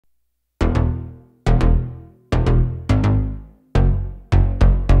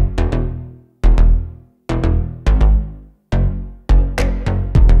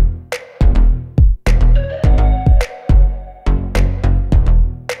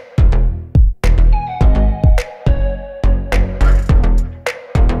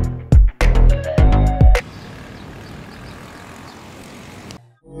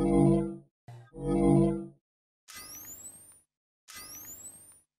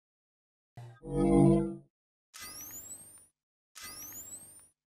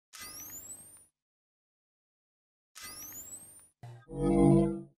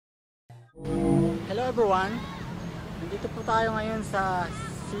everyone, nandito po tayo ngayon sa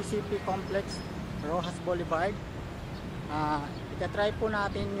CCP Complex, Rojas Boulevard. Itatry po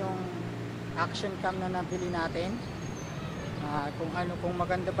natin yung action cam na nabili natin, kung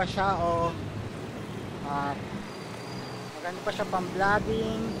maganda ba siya o maganda pa siya pang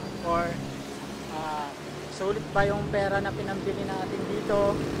vlogging or sulit ba yung pera na pinambili natin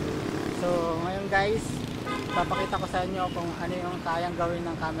dito. So ngayon guys, papakita ko sa inyo kung ano yung kayang gawin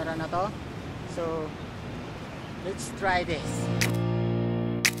ng camera na to. So let's try this.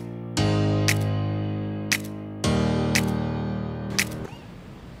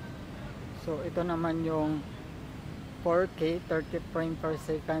 So ito naman yung 4K 30 frame per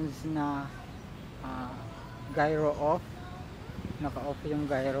seconds na gyro off. Naka-off yung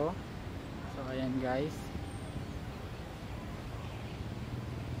gyro. So ayan guys.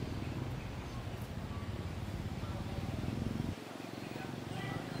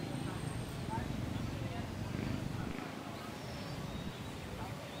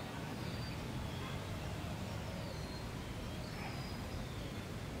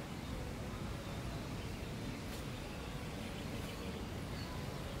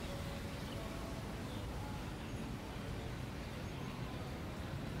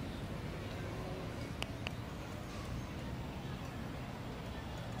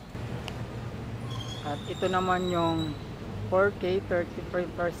 At ito naman yung 4K 30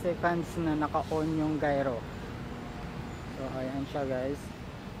 frame per seconds na naka-on yung gyro. So ayan siya guys.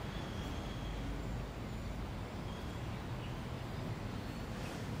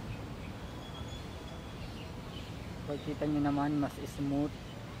 Pagkita nyo naman, mas smooth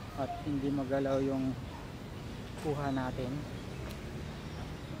at hindi magalaw yung kuha natin.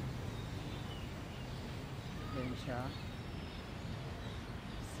 Ayan siya.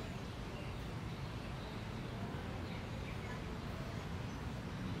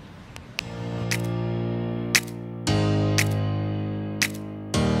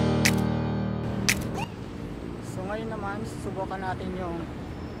 Ngayon naman, susubukan natin yung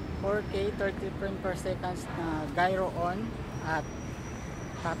 4K 30 frame per seconds na gyro on at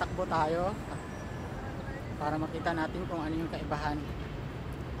tatakbo tayo para makita natin kung ano yung kaibahan.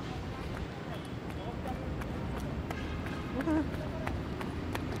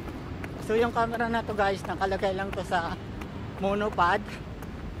 So yung camera na to guys, nakalagay lang to sa monopod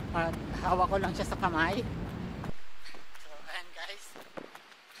at hawak ko lang siya sa kamay.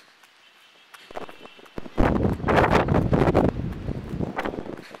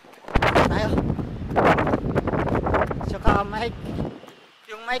 Mic,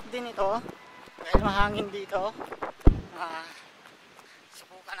 yung mic din ito dahil mahangin dito.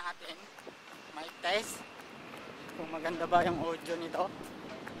 Subukan natin mic test kung maganda ba yung audio nito.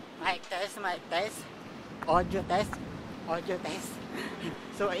 Mic test, audio test.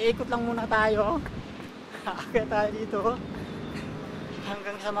 So iikot lang muna tayo. Aakyat tayo dito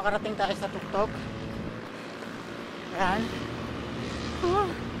hanggang sa makarating tayo sa tuktok. Ayan.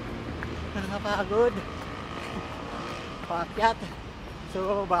 Nakakapagod paakyat.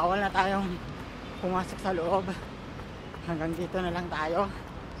 So bawal na tayong pumasok sa loob. Hanggang dito na lang tayo.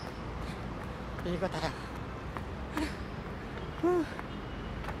 Ikot tayo.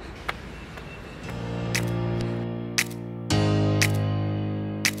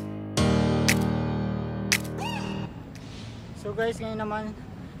 So guys, ngayon naman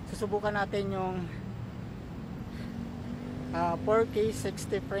susubukan natin yung 4K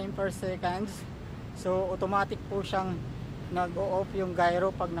 60 frame per seconds. So automatic po siyang nag-o-off yung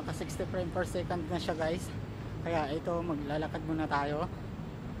gyro pag naka 60 frame per second na siya guys. Kaya ito, maglalakad muna tayo.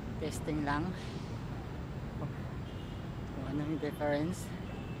 Testing lang kung ano yung difference.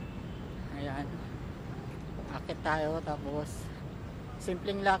 Ayan, akit tayo, tapos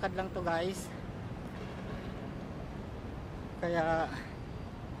simpleng lakad lang to guys. Kaya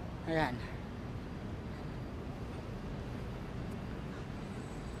ayan.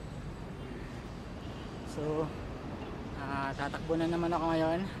 So tatakbo na naman ako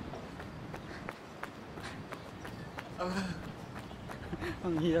ngayon.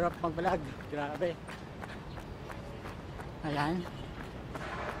 Ang hirap mag-vlog, grabe. Ayan,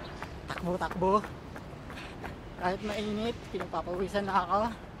 takbo kahit mainit, pinapapawisan na ako.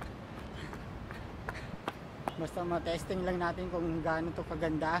 Basta ma-testing lang natin kung gaano to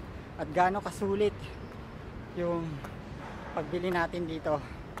kaganda at gaano kasulit yung pagbili natin dito.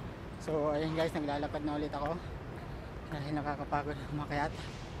 So ayun guys, naglalakad na ulit ako dahil nakakapagod umakyat.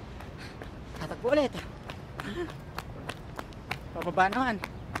 Tatakbo ulit. Pababa naman.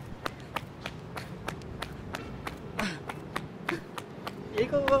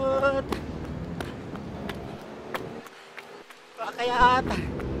 Ikot. Paakyat.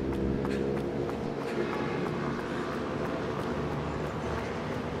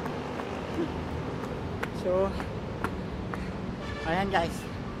 So ayan guys,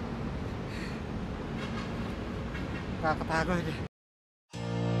 kakapagod.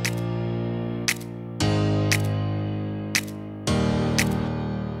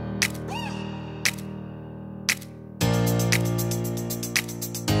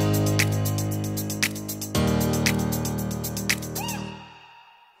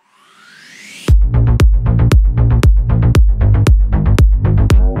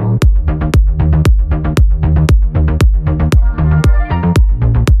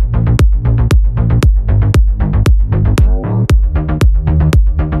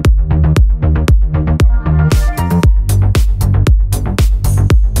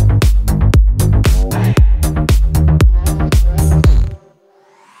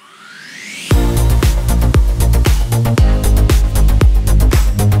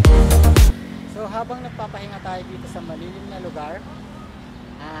 Habang nagpapahinga tayo dito sa malilim na lugar,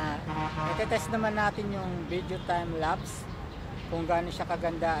 itetest naman natin yung video time lapse kung gaano siya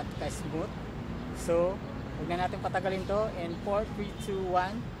kaganda at ka-smooth. So huwag na natin patagalin to, and 4, 3, 2,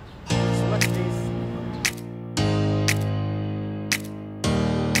 1, let's watch this.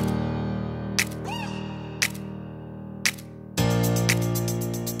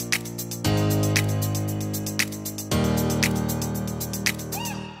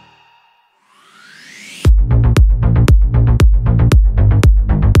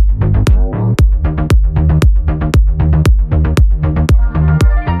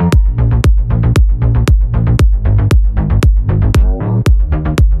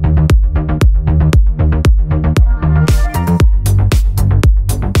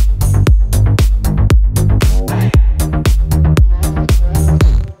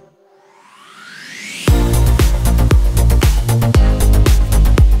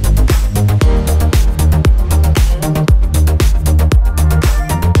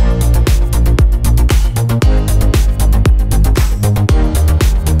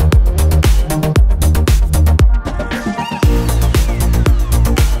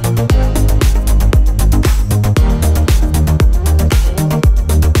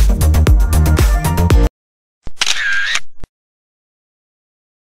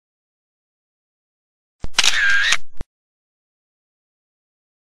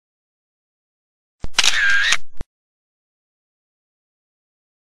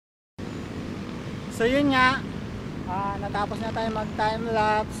 So yun nga, natapos na tayo mag time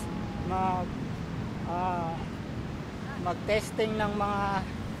lapse, mag-testing ng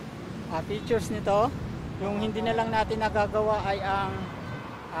mga features nito. Yung hindi na lang natin nagagawa ay ang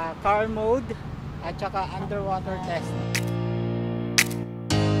car mode at saka underwater test.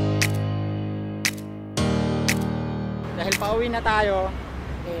 Dahil pauwi na tayo,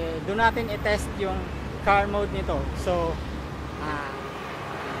 doon natin i-test yung car mode nito. So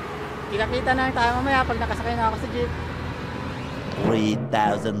kita-kita na lang tayo mamaya pag nakasakay na ako sa jeep.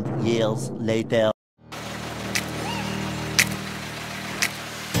 3,000 years later.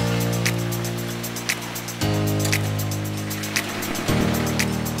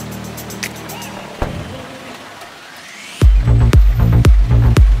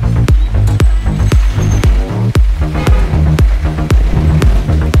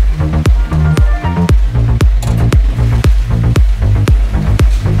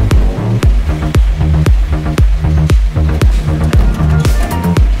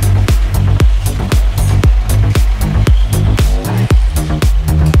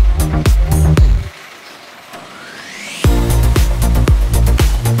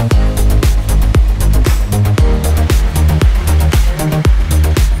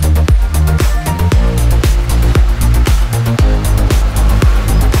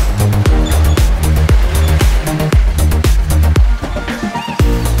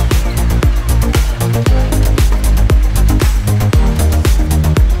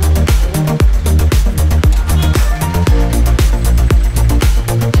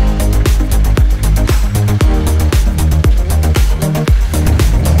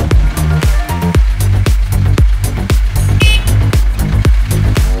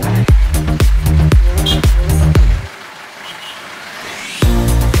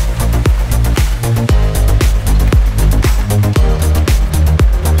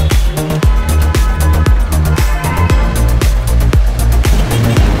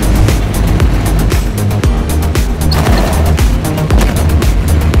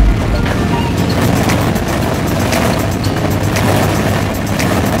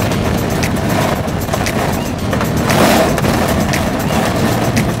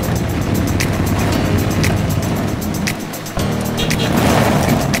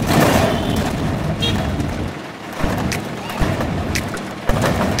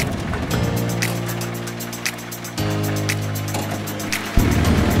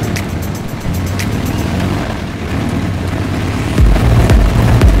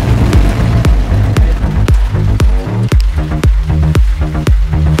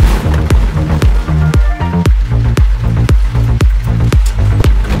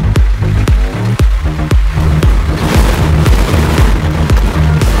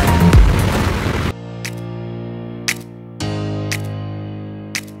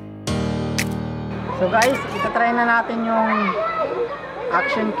 So guys, itatry na natin yung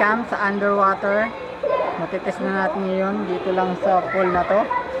action cam sa underwater. Matitest na natin ngayon dito lang sa pool na to.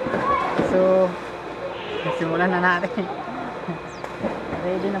 So simulan na natin.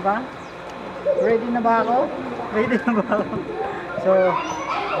 Ready na ba? Ready na ba ako? Ready na ba ako? So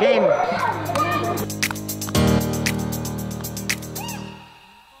game.